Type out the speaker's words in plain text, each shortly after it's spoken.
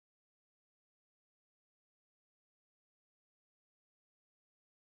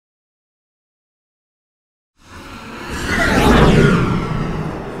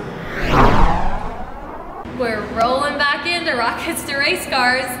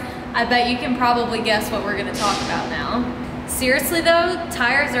Racecars, I bet you can probably guess what we're gonna talk about now. Seriously though,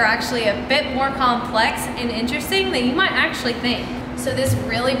 tires are actually a bit more complex and interesting than you might actually think. So this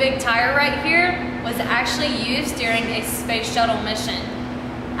really big tire right here was actually used during a space shuttle mission.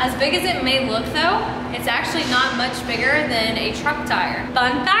 As big as it may look though, it's actually not much bigger than a truck tire.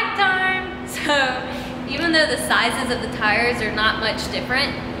 Fun fact time! So even though the sizes of the tires are not much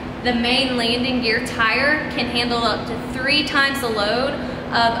different, the main landing gear tire can handle up to 3 times the load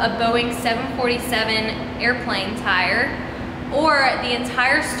of a Boeing 747 airplane tire or the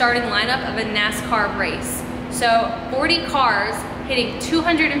entire starting lineup of a NASCAR race. So 40 cars hitting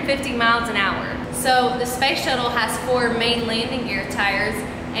 250 miles an hour. So the space shuttle has 4 main landing gear tires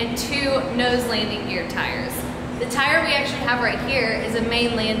and 2 nose landing gear tires. The tire we actually have right here is a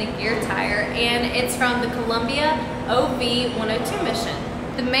main landing gear tire, and it's from the Columbia OV-102 mission.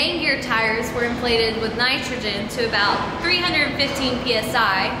 The main gear tires were inflated with nitrogen to about 315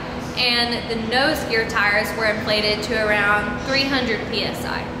 psi, and the nose gear tires were inflated to around 300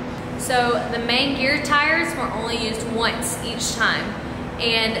 psi. So the main gear tires were only used once each time,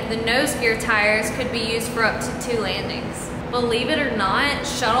 and the nose gear tires could be used for up to 2 landings. Believe it or not,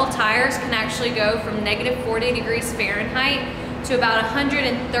 shuttle tires can actually go from -40 degrees Fahrenheit to about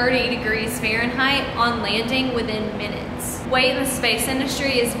 130 degrees Fahrenheit on landing within minutes. Weight in the space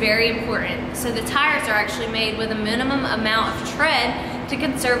industry is very important, so the tires are actually made with a minimum amount of tread to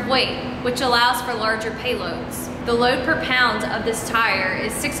conserve weight, which allows for larger payloads. The load per pound of this tire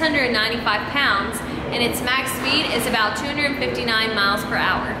is 695 pounds, and its max speed is about 259 miles per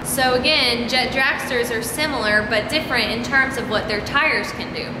hour. So again, jet dragsters are similar but different in terms of what their tires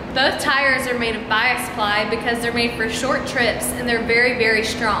can do. Both tires are made of bias ply because they're made for short trips and they're very, very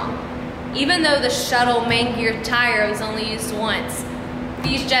strong. Even though the shuttle main gear tire was only used once,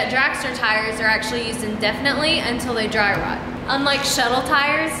 these jet dragster tires are actually used indefinitely until they dry rot. Unlike shuttle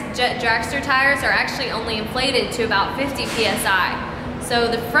tires, jet dragster tires are actually only inflated to about 50 psi. So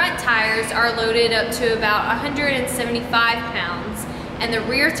the front tires are loaded up to about 175 pounds, and the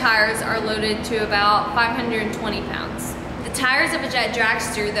rear tires are loaded to about 520 pounds. The tires of a jet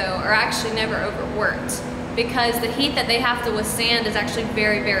dragster though are actually never overworked because the heat that they have to withstand is actually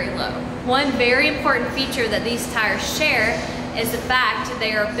very, very low. One very important feature that these tires share is the fact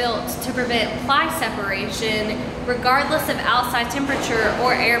they are built to prevent ply separation regardless of outside temperature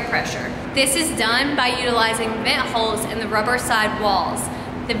or air pressure. This is done by utilizing vent holes in the rubber side walls.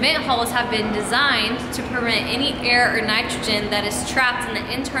 The vent holes have been designed to prevent any air or nitrogen that is trapped in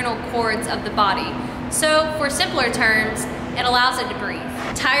the internal cords of the body. So for simpler terms, it allows it to breathe.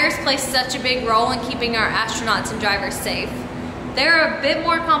 Tires play such a big role in keeping our astronauts and drivers safe. They're a bit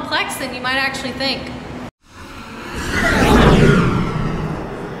more complex than you might actually think.